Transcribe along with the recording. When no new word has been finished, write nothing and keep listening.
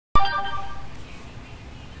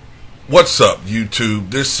What's up, YouTube?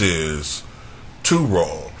 This is Too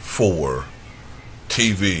Raw for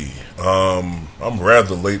TV. I'm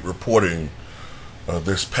rather late reporting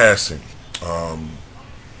this passing. Matter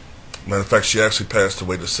of fact, she actually passed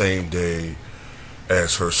away the same day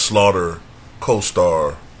as her Slaughter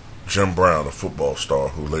co-star, Jim Brown, a football star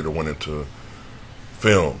who later went into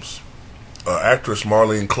films. Actress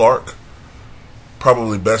Marlene Clark,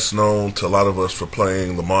 probably best known to a lot of us for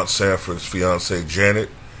playing Lamont Sanford's fiancée Janet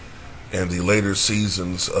in the later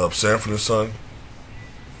seasons of Sanford and Son.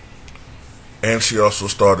 And she also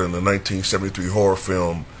starred in the 1973 horror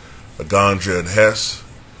film Ganja and Hess,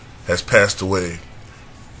 has passed away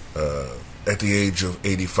at the age of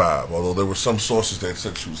 85. Although there were some sources that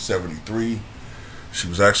said she was 73. She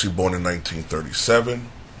was actually born in 1937.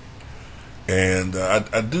 And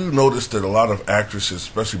I do notice that a lot of actresses,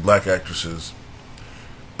 especially black actresses,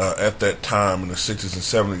 at that time in the 60s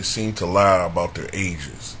and 70s seemed to lie about their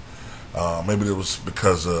ages. Maybe it was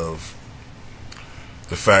because of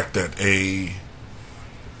the fact that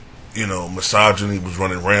misogyny was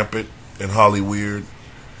running rampant in Hollywood,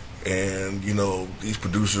 and these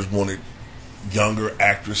producers wanted younger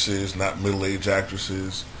actresses, not middle-aged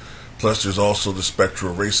actresses. Plus, there's also the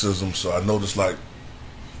spectrum of racism. So I noticed, like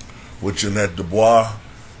with Jeanette Dubois,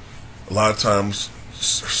 a lot of times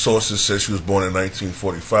sources said she was born in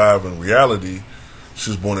 1945. In reality, she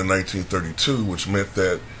was born in 1932, which meant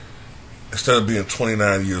that instead of being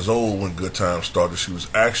 29 years old when Good Times started, she was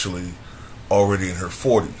actually already in her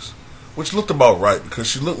 40s, which looked about right because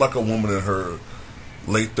she looked like a woman in her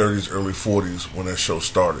late 30s, early 40s when that show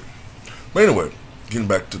started. But anyway, getting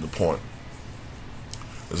back to the point.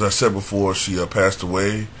 As I said before, she passed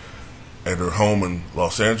away at her home in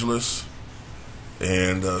Los Angeles,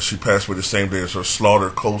 and she passed away the same day as her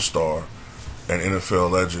Slaughter co-star and NFL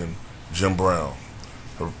legend Jim Brown.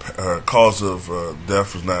 Her cause of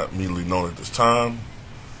death was not immediately known at this time.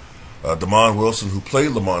 Damon Wilson, who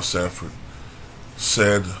played Lamont Sanford,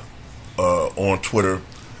 said on Twitter,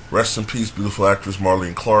 "Rest in peace, beautiful actress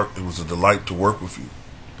Marlene Clark. It was a delight to work with you."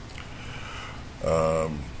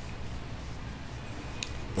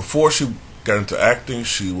 Before she got into acting,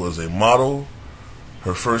 she was a model.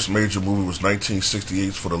 Her first major movie was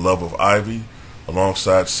 1968's For the Love of Ivy,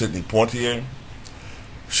 alongside Sidney Poitier.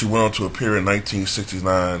 She went on to appear in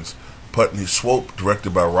 1969's Putney Swope,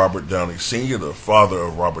 directed by Robert Downey Sr., the father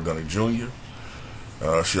of Robert Downey Jr.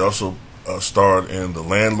 She also starred in The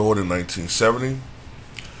Landlord in 1970,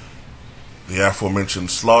 the aforementioned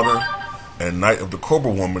Slaughter, and Night of the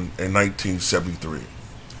Cobra Woman in 1973.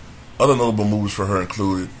 Other notable movies for her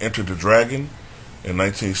included Enter the Dragon in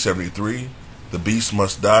 1973, The Beast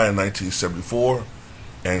Must Die in 1974,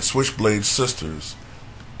 and Switchblade Sisters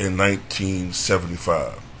in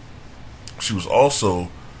 1975. She was also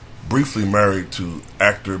briefly married to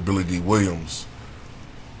actor Billy D. Williams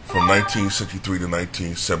from 1963 to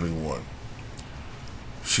 1971.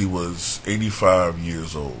 She was 85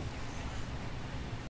 years old.